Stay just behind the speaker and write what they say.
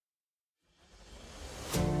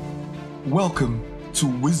Welcome to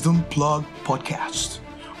Wisdom Plug Podcast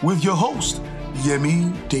with your host,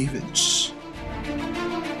 Yemi Davids.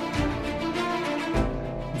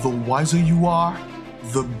 The wiser you are,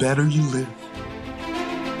 the better you live.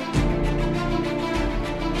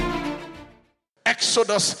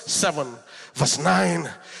 Exodus 7 verse 9.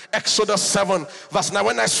 Exodus 7 verse 9.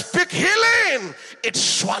 When I speak healing, it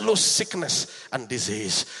swallows sickness and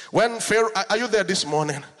disease. When Pharaoh, are you there this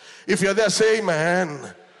morning? If you're there, say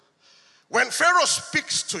amen. When Pharaoh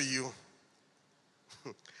speaks to you,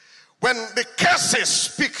 when the curses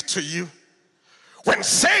speak to you, when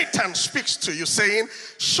Satan speaks to you saying,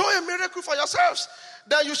 show a miracle for yourselves,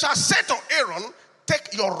 then you shall say to Aaron,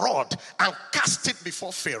 take your rod and cast it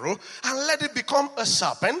before Pharaoh and let it become a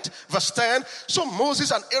serpent. Verse 10. So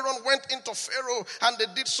Moses and Aaron went into Pharaoh and they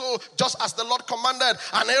did so just as the Lord commanded.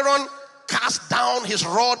 And Aaron cast down his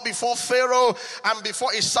rod before Pharaoh and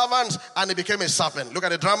before his servants, and it became a serpent. Look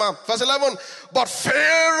at the drama. Verse 11. But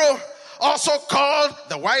Pharaoh also called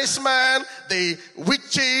the wise men, the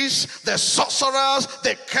witches, the sorcerers,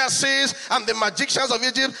 the curses, and the magicians of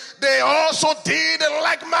Egypt. They also did in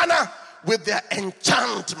like manner with their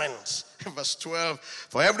enchantments. Verse 12.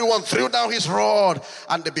 For everyone threw down his rod,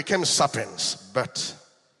 and they became serpents. But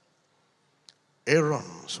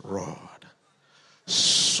Aaron's rod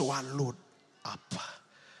swallowed up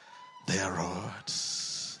their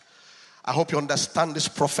rods. I hope you understand this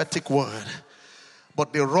prophetic word.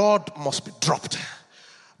 But the rod must be dropped.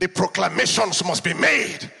 The proclamations must be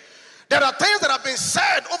made. There are things that have been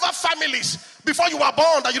said over families before you were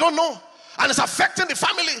born that you don't know. And it's affecting the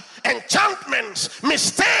family. Enchantments,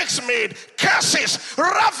 mistakes made, curses,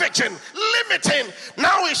 ravaging, limiting.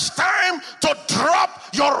 Now it's time to drop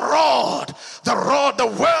your rod. The rod, the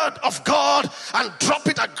word of God, and drop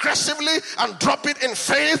it aggressively and drop it in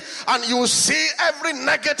faith. And you will see every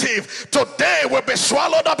negative today will be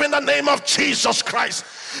swallowed up in the name of Jesus Christ.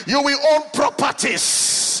 You will own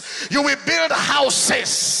properties. You will build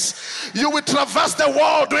houses. You will traverse the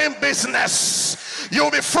world doing business. You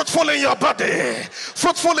will be fruitful in your body,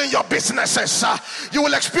 fruitful in your businesses. You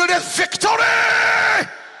will experience victory.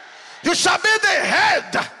 You shall be the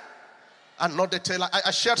head and not the tail.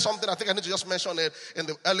 I shared something, I think I need to just mention it in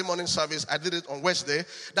the early morning service. I did it on Wednesday.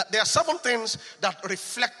 That there are 7 things that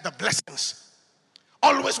reflect the blessings.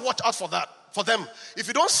 Always watch out for that. For them. If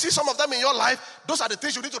you don't see some of them in your life, those are the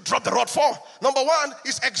things you need to drop the rod for. Number 1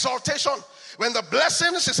 is exaltation. When the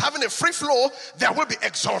blessings is having a free flow, there will be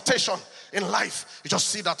exaltation in life. You just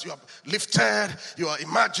see that you are lifted, you are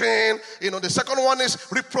imagined. The second one is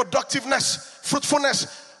reproductiveness,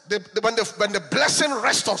 fruitfulness. When the blessing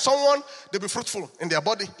rests on someone, they'll be fruitful in their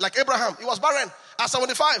body. Like Abraham, he was barren at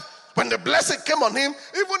 75. When the blessing came on him,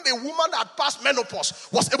 even the woman that passed menopause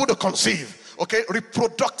was able to conceive. Okay,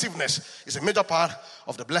 reproductiveness is a major part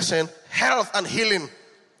of the blessing. Health and healing.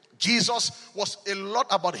 Jesus was a lot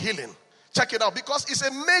about healing. Check it out, because it's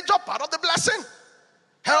a major part of the blessing.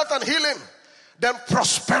 Health and healing. Then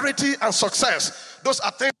prosperity and success. Those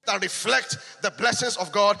are things that reflect the blessings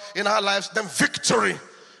of God in our lives. Then victory.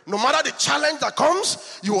 No matter the challenge that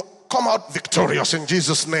comes, you will come out victorious in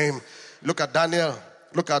Jesus' name. Look at Daniel.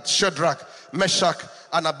 Look at Shadrach, Meshach,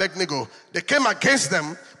 and Abednego. They came against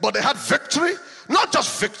them, but they had victory. Not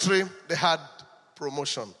just victory, they had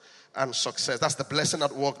promotion and success. That's the blessing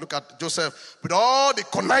at work. Look at Joseph. With all the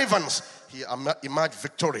connivance, he emerged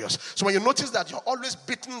victorious. So when you notice that you're always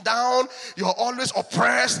beaten down, you're always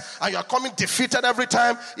oppressed, and you're coming defeated every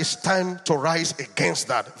time, it's time to rise against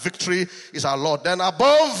that. Victory is our Lord. Then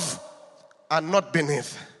above and not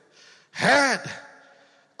beneath. Head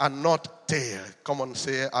and not tail. Come on,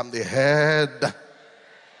 say, I'm the head.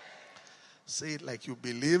 Say it like you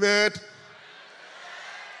believe it.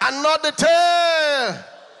 And not the tail.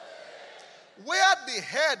 Where the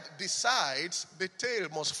head decides, the tail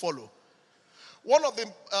must follow. One of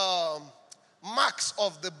the marks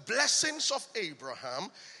of the blessings of Abraham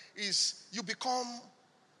is you become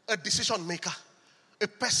a decision maker. A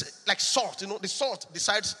person, like salt, the salt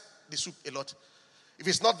decides the soup a lot. If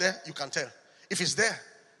it's not there, you can tell. If it's there,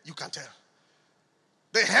 you can tell.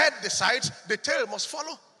 The head decides, the tail must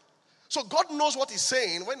follow. So God knows what he's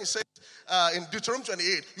saying when he says in Deuteronomy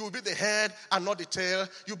 28, you will be the head and not the tail.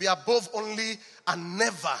 You'll be above only and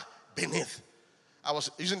never beneath. I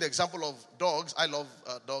was using the example of dogs. I love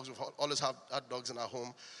dogs. We've always had dogs in our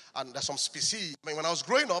home. And there's some species. When I was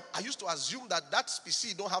growing up, I used to assume that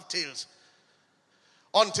species don't have tails.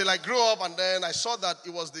 Until I grew up, and then I saw that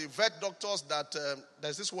it was the vet doctors that,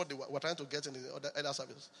 there's this word they were trying to get in the other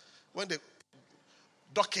service. When they,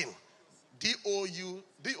 docking,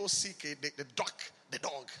 D-O-U-D-O-C-K, they dock the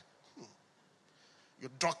dog. You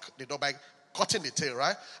dock the dog by cutting the tail,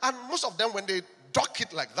 right? And most of them, when they dock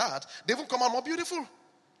it like that, they even come out more beautiful.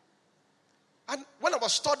 And when I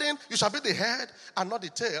was studying, you shall be the head and not the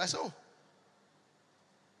tail, I said, oh,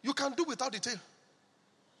 you can do without the tail.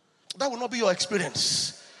 That will not be your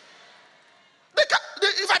experience.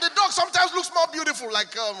 In fact, the dog sometimes looks more beautiful, like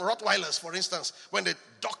Rottweilers, for instance. When they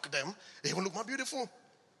dock them, they even look more beautiful.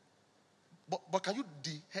 But can you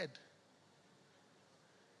the head?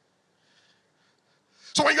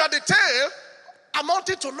 So when you are the tail,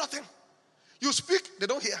 amounting to nothing. You speak, they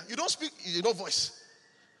don't hear. You don't speak, no voice.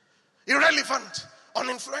 Irrelevant,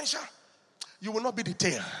 uninfluential. You will not be the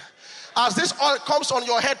tail. As this oil comes on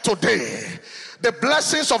your head today, the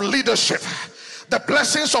blessings of leadership, the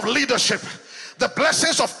blessings of leadership, the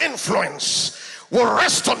blessings of influence will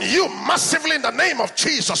rest on you massively in the name of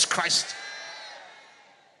Jesus Christ.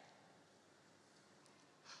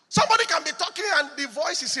 Somebody can be talking and the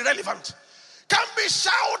voice is irrelevant. Can be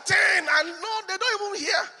shouting and no, they don't even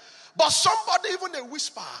hear. But somebody, even a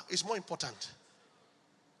whisper, is more important.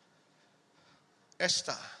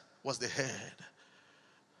 Esther was the head.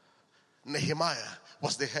 Nehemiah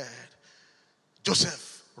was the head.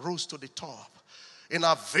 Joseph rose to the top. In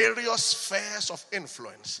our various spheres of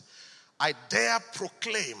influence, I dare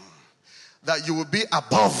proclaim that you will be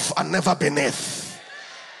above and never beneath.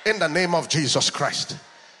 In the name of Jesus Christ.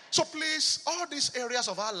 So please, all these areas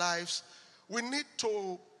of our lives, we need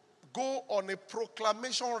to go on a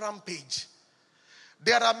proclamation rampage.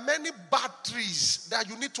 There are many bad trees that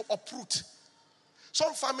you need to uproot.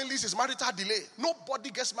 Some families is marital delay.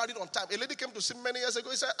 Nobody gets married on time. A lady came to see me many years ago.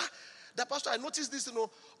 He said, the pastor, I noticed this,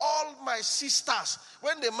 all my sisters,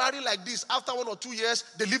 when they marry like this, after 1 or 2 years,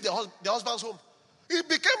 they leave their husband's home. It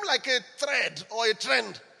became like a thread or a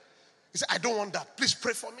trend. He said, I don't want that. Please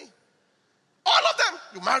pray for me. All of them,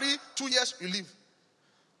 you marry, 2 years, you leave.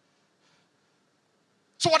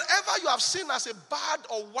 So whatever you have seen as a bad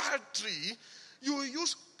or wild tree, you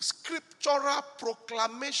use scriptural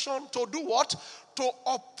proclamation to do what? To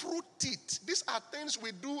uproot it. These are things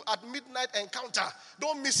we do at midnight encounter.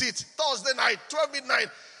 Don't miss it. Thursday night, 12 midnight.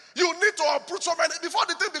 You need to uproot so many before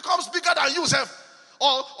the thing becomes bigger than you yourself.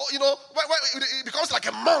 Or when it becomes like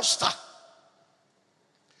a monster.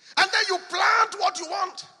 And then you plant what you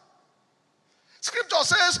want. Scripture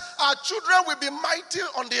says our children will be mighty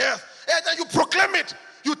on the earth. And then you proclaim it.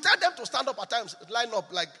 You tell them to stand up at times, line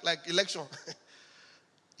up like election.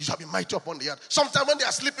 You shall be mighty upon the earth. Sometimes when they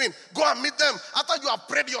are sleeping, go and meet them. After you have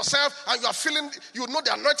prayed yourself and you are feeling, you know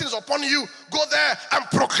the anointing is upon you, go there and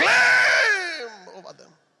proclaim over them.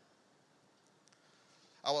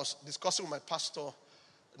 I was discussing with my pastor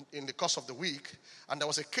in the course of the week, and there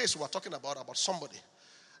was a case we were talking about somebody.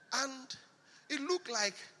 And it looked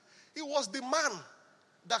like it was the man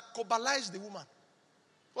that cobalized the woman.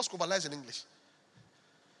 What's cobalized in English?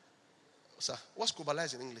 Sir, what's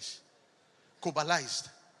cobalized in English? Cobalized.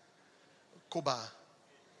 Koba.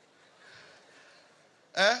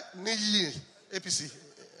 Niyi. APC.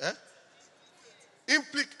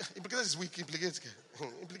 Implicate is weak.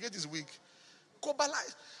 Implicate is weak.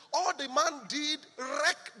 Cobalized. All the man did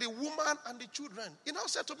wreck the woman and the children. He now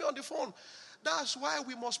said to me on the phone, that's why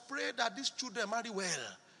we must pray that these children marry well.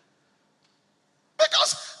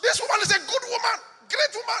 Because this woman is a good woman,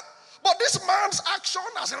 great woman. But this man's action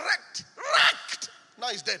has wrecked. Now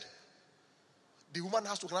he's dead. The woman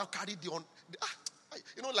has to now carry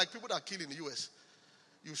like people that kill in the US.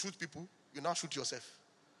 You shoot people, you now shoot yourself.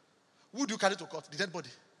 Who do you carry to court? The dead body.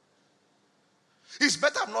 It's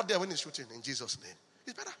better I'm not there when he's shooting in Jesus' name.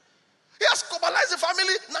 It's better. He has cobalized the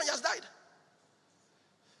family, now he has died.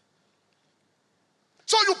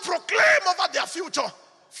 So you proclaim over their future,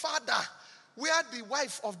 Father, where the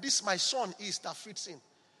wife of this my son is that fits in,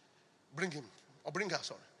 bring him, or bring her,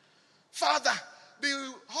 sorry. Father,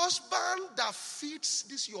 the husband that fits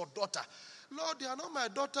this your daughter, Lord, they are not my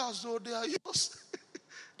daughters, so they are yours.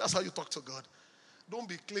 That's how you talk to God. Don't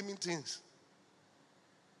be claiming things.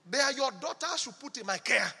 They are your daughters you put in my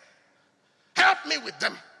care. Help me with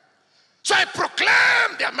them. So I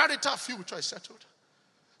proclaim their marital future is settled.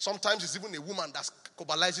 Sometimes it's even a woman that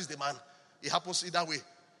cobalizes the man. It happens either way.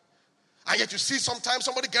 And yet you see sometimes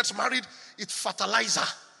somebody gets married, it's fertilizer.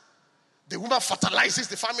 The woman fertilizes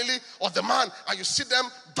the family or the man, and you see them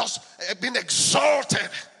thus being exalted.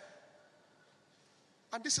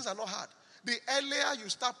 And these things are not hard. The earlier you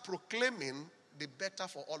start proclaiming, the better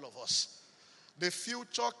for all of us. The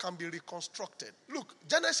future can be reconstructed. Look,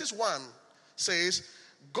 Genesis 1 says,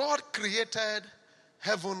 God created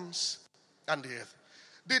heavens and the earth.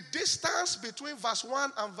 The distance between verse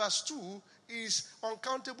 1 and verse 2 is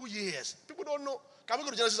uncountable years. People don't know. Can we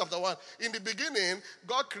go to Genesis chapter 1? In the beginning,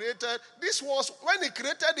 God created. This was, when he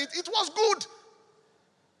created it, it was good.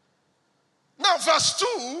 Now, verse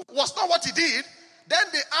 2 was not what he did. Then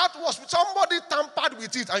the earth was, somebody tampered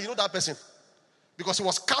with it. And you know that person? Because it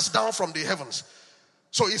was cast down from the heavens.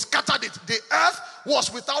 So he scattered it. The earth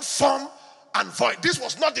was without form and void. This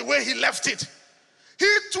was not the way he left it. He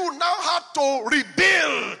too now had to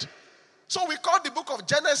rebuild. So we call the book of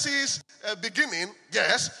Genesis beginning,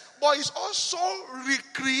 yes, but it's also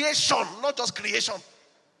recreation, not just creation.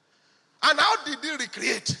 And how did he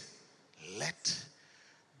recreate? Let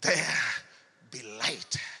there be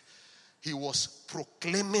light. He was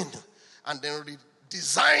proclaiming and then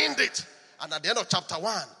redesigned it. And at the end of chapter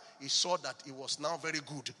 1, he saw that it was now very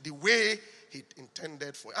good, the way he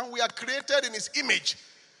intended for it. And we are created in his image.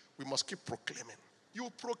 We must keep proclaiming. You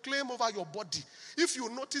proclaim over your body. If you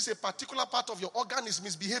notice a particular part of your organ is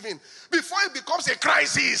misbehaving, before it becomes a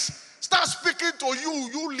crisis, start speaking to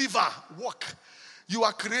you liver, walk. You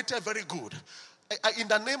are created very good. In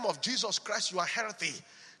the name of Jesus Christ, you are healthy.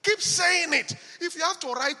 Keep saying it. If you have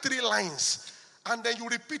to write 3 lines and then you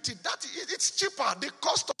repeat it, it's cheaper. The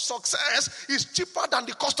cost of success is cheaper than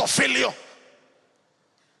the cost of failure.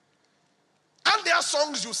 And there are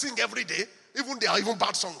songs you sing every day. They are even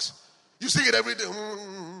bad songs. You sing it every day.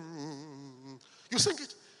 You sing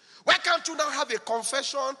it. Why can't you now have a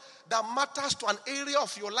confession that matters to an area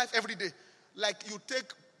of your life every day? Like you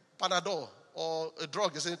take Panadol or a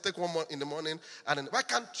drug. You say take one more in the morning. And then why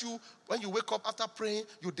can't you, when you wake up after praying,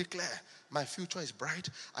 you declare, my future is bright.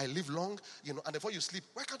 I live long. And before you sleep,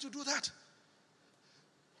 why can't you do that?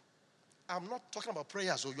 I'm not talking about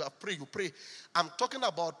prayers. So you pray. I'm talking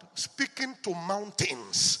about speaking to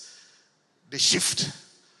mountains. They shift.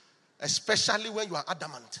 Especially when you are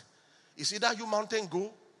adamant. It's either you mountain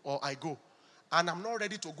go or I go. And I'm not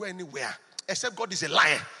ready to go anywhere. Except God is a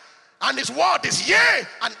liar. And his word is yea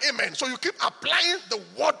and amen. So you keep applying the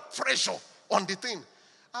word pressure on the thing.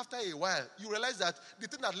 After a while, you realize that the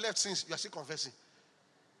thing that left since you are still confessing.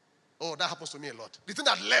 Oh, that happens to me a lot. The thing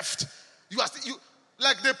that left,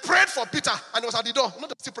 like they prayed for Peter and he was at the door. They're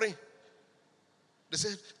still praying. They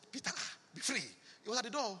said, Peter, be free. He was at the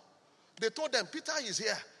door. They told them, Peter is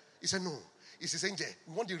here. He said, no, it's his angel.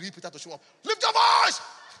 We want the real Peter to show up. Lift your voice!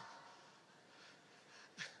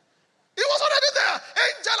 He was already there.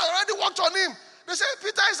 Angel already walked on him. They said,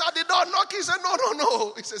 Peter is at the door knocking. He said,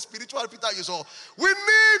 no. It's a spiritual Peter you saw. We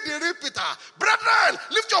need the real Peter. Brethren,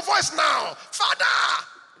 lift your voice now. Father!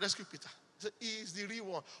 Rescue Peter. He said, he is the real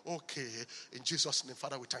one. Okay. In Jesus' name,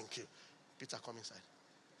 Father, we thank you. Peter, come inside.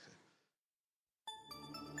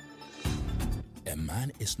 A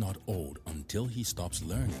man is not old until he stops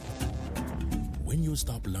learning. When you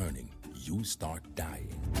stop learning, you start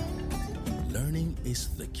dying. Learning is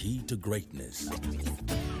the key to greatness.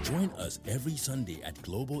 Join us every Sunday at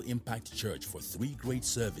Global Impact Church for 3 great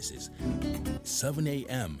services, 7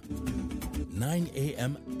 a.m., 9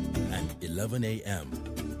 a.m., and 11 a.m.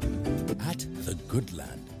 At The Good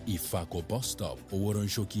Land, Ifako Bus Stop,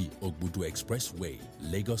 Oworonshoki, Ogbudu Expressway,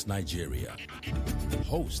 Lagos, Nigeria.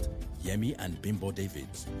 Host, Yemi and Bimbo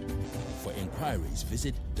Davids. For inquiries,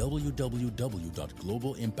 visit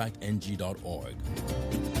www.globalimpactng.org.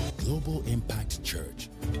 Global Impact Church.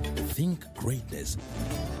 Think greatness.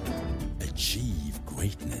 Achieve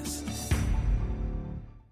greatness.